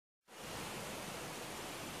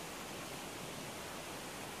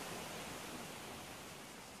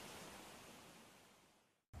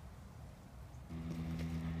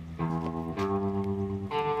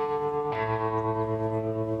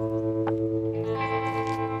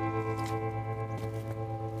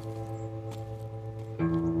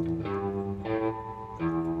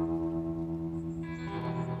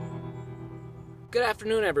Good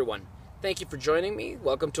afternoon, everyone. Thank you for joining me.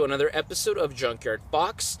 Welcome to another episode of Junkyard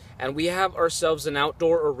Box, and we have ourselves an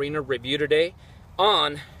outdoor arena review today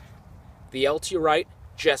on the Wright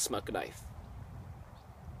Jessmuk knife.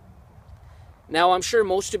 Now, I'm sure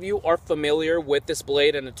most of you are familiar with this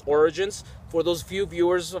blade and its origins. For those few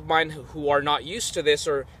viewers of mine who are not used to this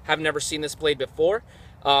or have never seen this blade before,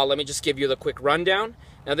 let me just give you the quick rundown.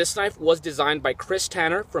 Now, this knife was designed by Chris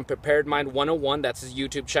Tanner from Prepared Mind 101, that's his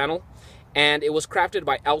YouTube channel, and it was crafted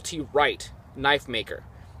by Wright, knife maker.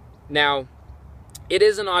 Now, it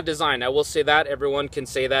is an odd design. I will say that. Everyone can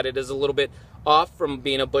say that. It is a little bit off from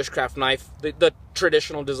being a bushcraft knife, the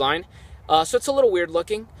traditional design. So it's a little weird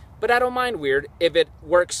looking, but I don't mind weird if it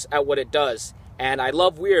works at what it does. And I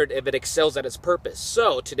love weird if it excels at its purpose.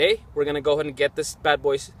 So today, we're going to go ahead and get this bad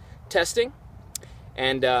boy testing.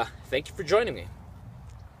 And thank you for joining me.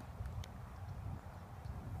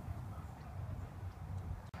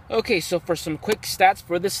 Okay, so for some quick stats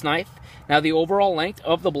for this knife, now the overall length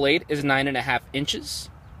of the blade is 9.5 inches.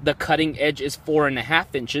 The cutting edge is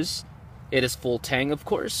 4.5 inches. It is full tang, of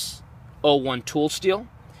course. 01 tool steel,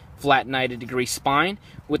 flat 90-degree spine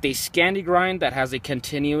with a Scandi grind that has a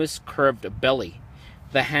continuous curved belly.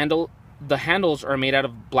 The handles are made out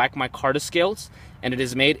of black micarta scales, and it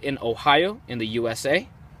is made in Ohio in the USA.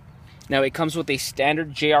 Now it comes with a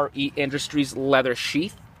standard JRE Industries leather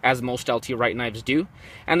sheath, as most Wright knives do,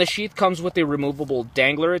 and the sheath comes with a removable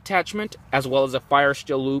Dangler attachment as well as a fire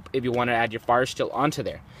steel loop if you want to add your fire steel onto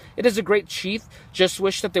there. It is a great sheath. Just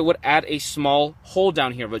wish that they would add a small hole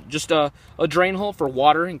down here, but just a drain hole for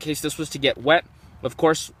water in case this was to get wet. Of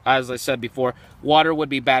course, as I said before, water would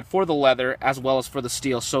be bad for the leather as well as for the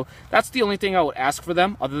steel, so that's the only thing I would ask for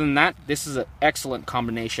them. Other than that, this is an excellent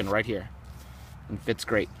combination right here and fits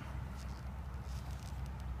great.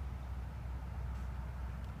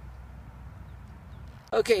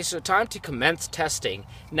 Okay, so time to commence testing.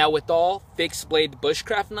 Now with all fixed blade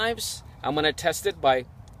bushcraft knives, I'm going to test it by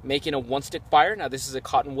making a one-stick fire. Now this is a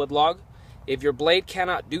cottonwood log. If your blade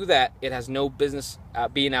cannot do that, it has no business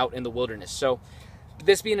being out in the wilderness. So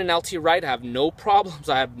this being an Wright, I have no problems.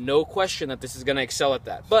 I have no question that this is going to excel at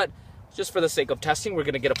that. But just for the sake of testing, we're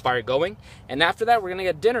going to get a fire going. And after that, we're going to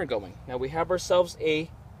get dinner going. Now we have ourselves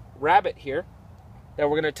a rabbit here that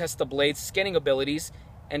we're going to test the blade's skinning abilities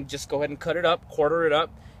and just go ahead and cut it up, quarter it up,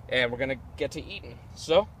 and we're gonna get to eating.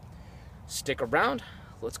 So, stick around.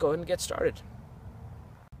 Let's go ahead and get started.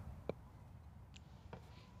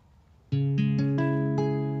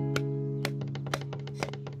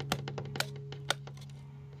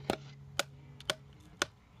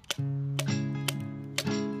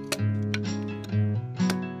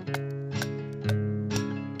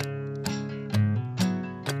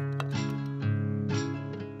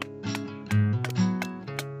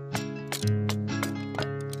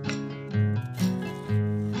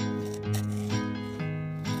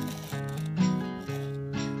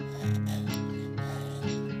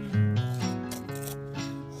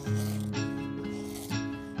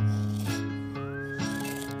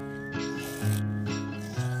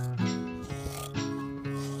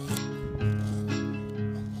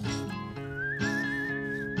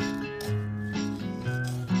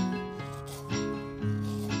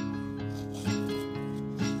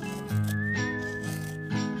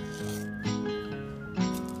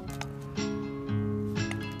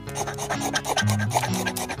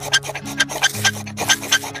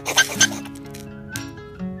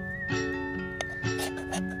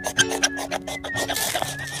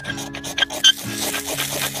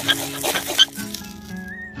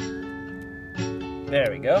 There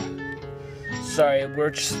we go. Sorry,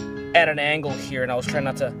 we're just at an angle here and I was trying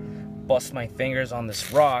not to bust my fingers on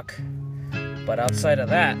this rock. But outside of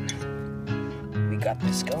that, we got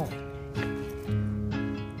this going.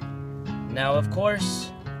 Now, of course,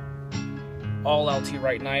 all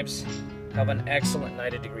Wright knives have an excellent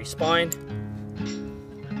 90-degree spine.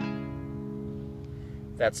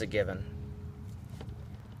 That's a given.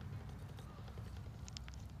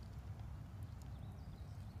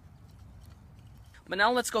 But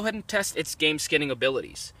now let's go ahead and test its game skinning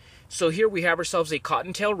abilities. So here we have ourselves a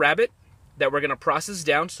cottontail rabbit that we're going to process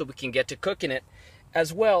down so we can get to cooking it,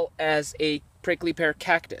 as well as a prickly pear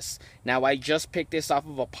cactus. Now I just picked this off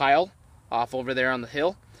of a pile off over there on the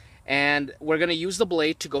hill, and we're going to use the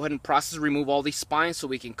blade to go ahead and process, remove all these spines so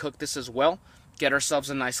we can cook this as well, get ourselves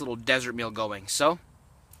a nice little desert meal going. So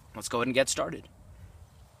let's go ahead and get started.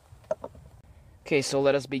 Okay, so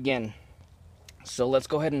let us begin. So let's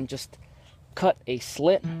go ahead and just cut a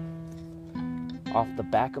slit off the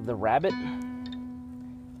back of the rabbit.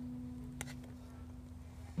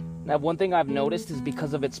 Now, one thing I've noticed is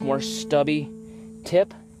because of its more stubby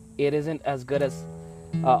tip, it isn't as good as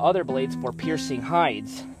other blades for piercing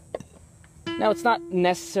hides. Now, it's not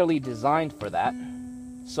necessarily designed for that,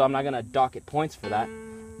 so I'm not going to dock it points for that,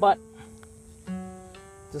 but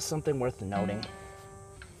just something worth noting.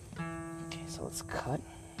 Okay, so let's cut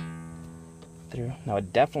through. Now,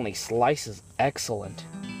 it definitely slices excellent.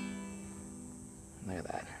 Look at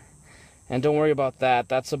that. And don't worry about that.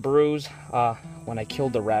 That's a bruise when I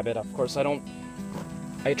killed the rabbit. Of course,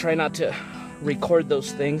 I try not to record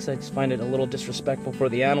those things. I just find it a little disrespectful for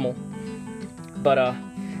the animal. But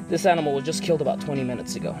this animal was just killed about 20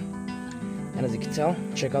 minutes ago. And as you can tell,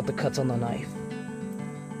 check out the cuts on the knife.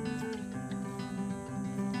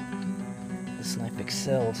 This knife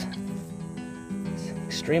excels. It's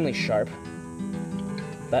extremely sharp.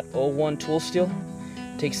 That 01 tool steel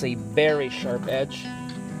takes a very sharp edge.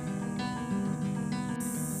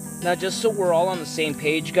 Now, just so we're all on the same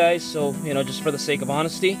page, guys, so, you know, just for the sake of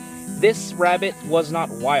honesty, this rabbit was not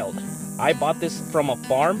wild. I bought this from a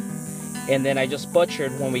farm, and then I just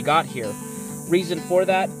butchered when we got here. Reason for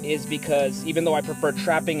that is because even though I prefer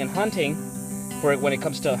trapping and hunting, for when it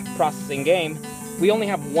comes to processing game, we only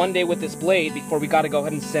have 1 day with this blade before we got to go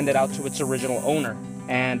ahead and send it out to its original owner.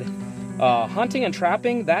 And hunting and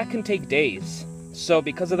trapping, that can take days. So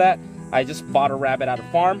because of that, I just bought a rabbit at a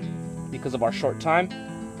farm because of our short time.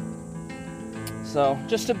 So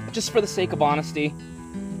just for the sake of honesty.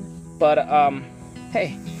 But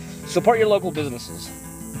hey, support your local businesses.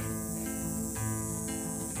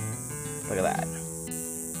 Look at that.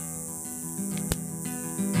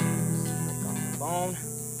 Break off the bone.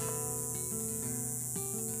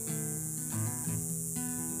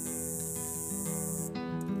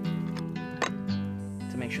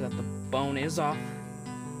 To make sure that the bone is off.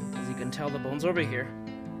 As you can tell, the bone's over here.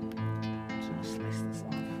 So just slice this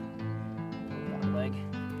off. That leg.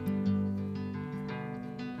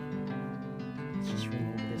 Let's just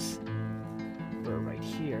remove this burr right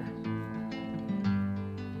here.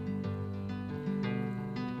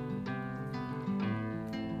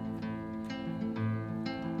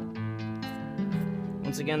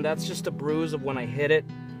 Once again, that's just a bruise of when I hit it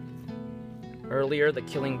earlier, the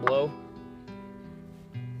killing blow.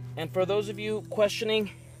 And for those of you questioning,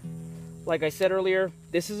 like I said earlier,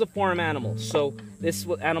 this is a farm animal. So this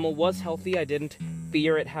animal was healthy. I didn't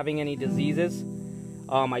fear it having any diseases.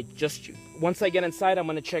 Once I get inside, I'm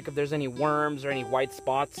going to check if there's any worms or any white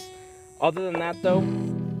spots. Other than that, though,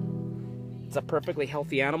 it's a perfectly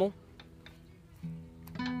healthy animal.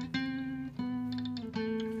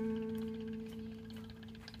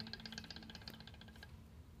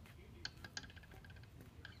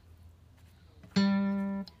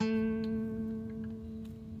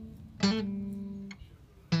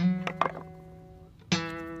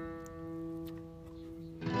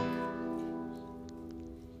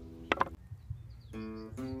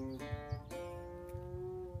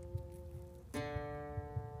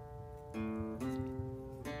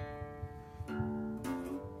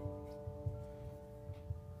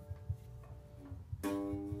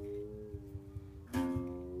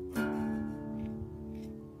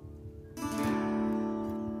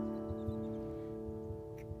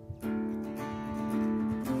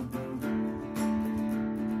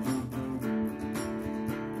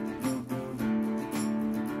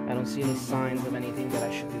 I don't see any signs of anything that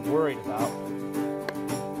I should be worried about.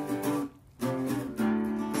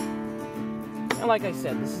 And like I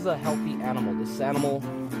said, this is a healthy animal. This animal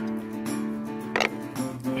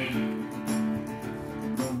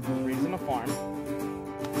was raised on a farm.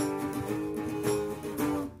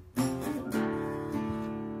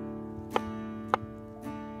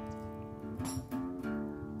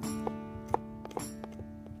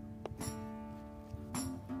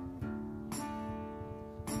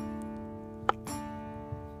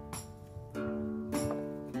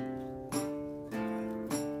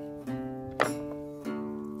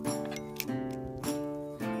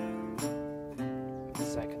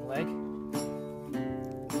 Second leg.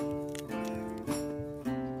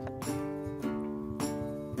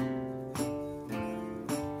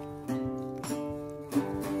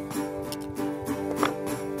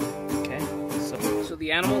 Okay, so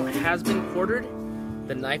the animal has been quartered.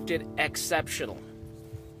 The knife did exceptional.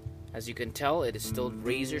 As you can tell, it is still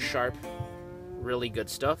razor sharp. Really good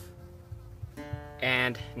stuff.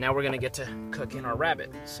 And now we're gonna get to cooking our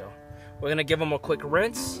rabbit. So we're gonna give him a quick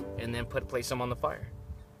rinse and then place him on the fire.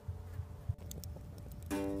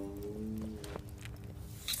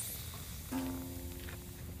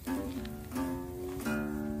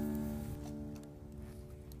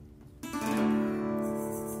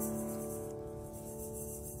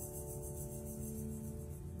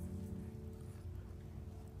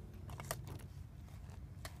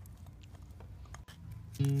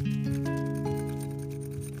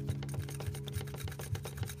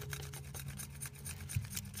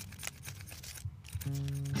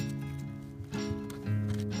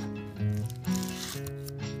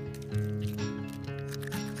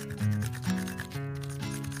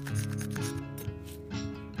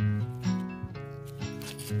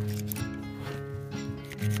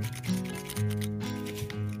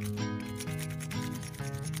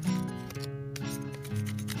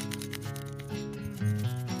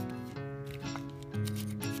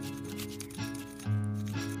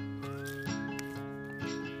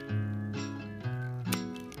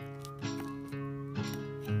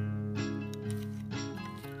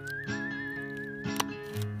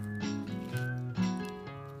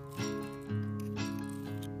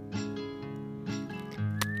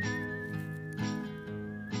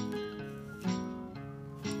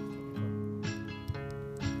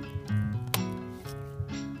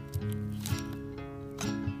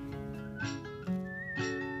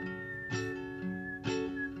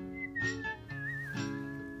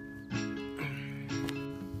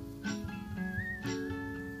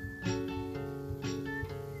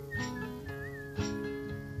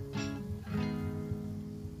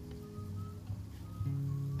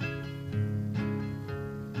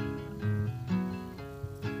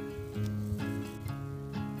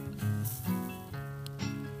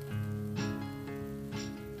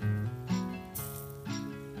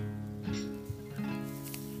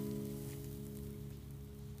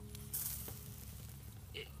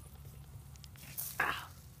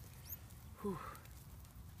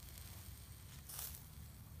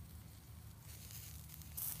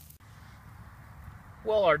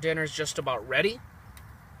 Well, our dinner's just about ready.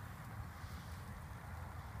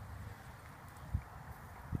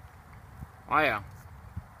 Oh yeah.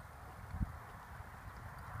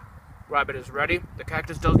 Rabbit is ready. The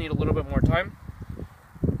cactus does need a little bit more time.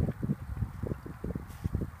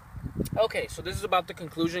 Okay, so this is about the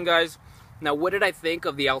conclusion, guys. Now, what did I think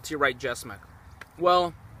of the Wright Jessmuk?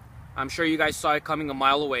 Well, I'm sure you guys saw it coming a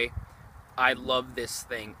mile away. I love this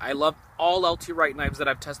thing. I love all Wright knives that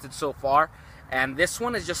I've tested so far, and this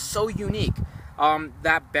one is just so unique.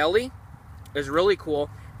 That belly is really cool.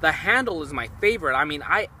 The handle is my favorite. I mean,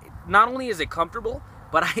 not only is it comfortable,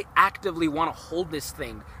 but I actively want to hold this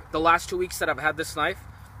thing. The last 2 weeks that I've had this knife,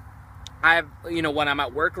 when I'm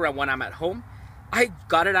at work or when I'm at home, I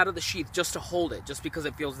got it out of the sheath just to hold it, just because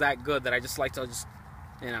it feels that good that I just like to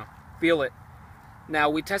feel it. Now,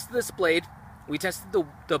 we tested this blade. We tested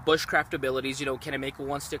the bushcraft abilities. Can it make a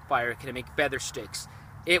one-stick fire? Can it make feather sticks?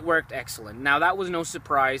 It worked excellent. Now, that was no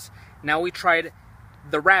surprise. Now we tried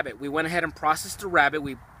the rabbit. We went ahead and processed the rabbit.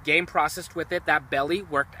 We game processed with it. That belly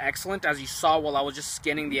worked excellent. As you saw while I was just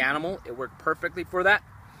skinning the animal, it worked perfectly for that.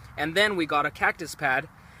 And then we got a cactus pad,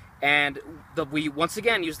 and we once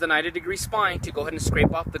again used the 90-degree spine to go ahead and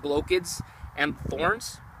scrape off the glochids and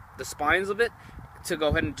thorns, the spines of it, to go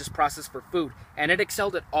ahead and just process for food. And it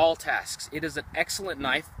excelled at all tasks. It is an excellent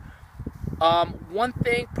knife. One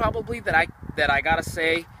thing probably that I gotta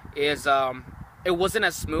say is it wasn't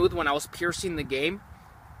as smooth when I was piercing the game.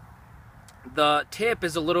 The tip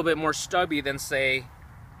is a little bit more stubby than, say,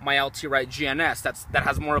 my Wright GNS. That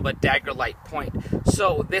has more of a dagger-like point.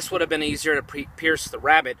 So this would have been easier to pierce the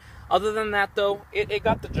rabbit. Other than that, though, it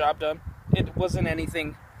got the job done. It wasn't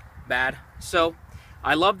anything bad. So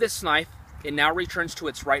I love this knife. It now returns to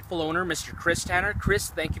its rightful owner, Mr. Chris Tanner. Chris,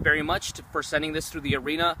 thank you very much for sending this through the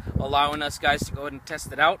arena, allowing us guys to go ahead and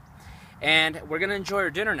test it out. And we're going to enjoy our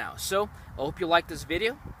dinner now. So I hope you liked this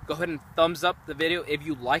video. Go ahead and thumbs up the video if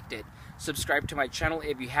you liked it. Subscribe to my channel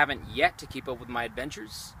if you haven't yet to keep up with my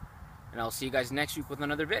adventures. And I'll see you guys next week with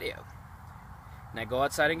another video. Now go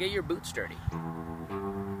outside and get your boots dirty.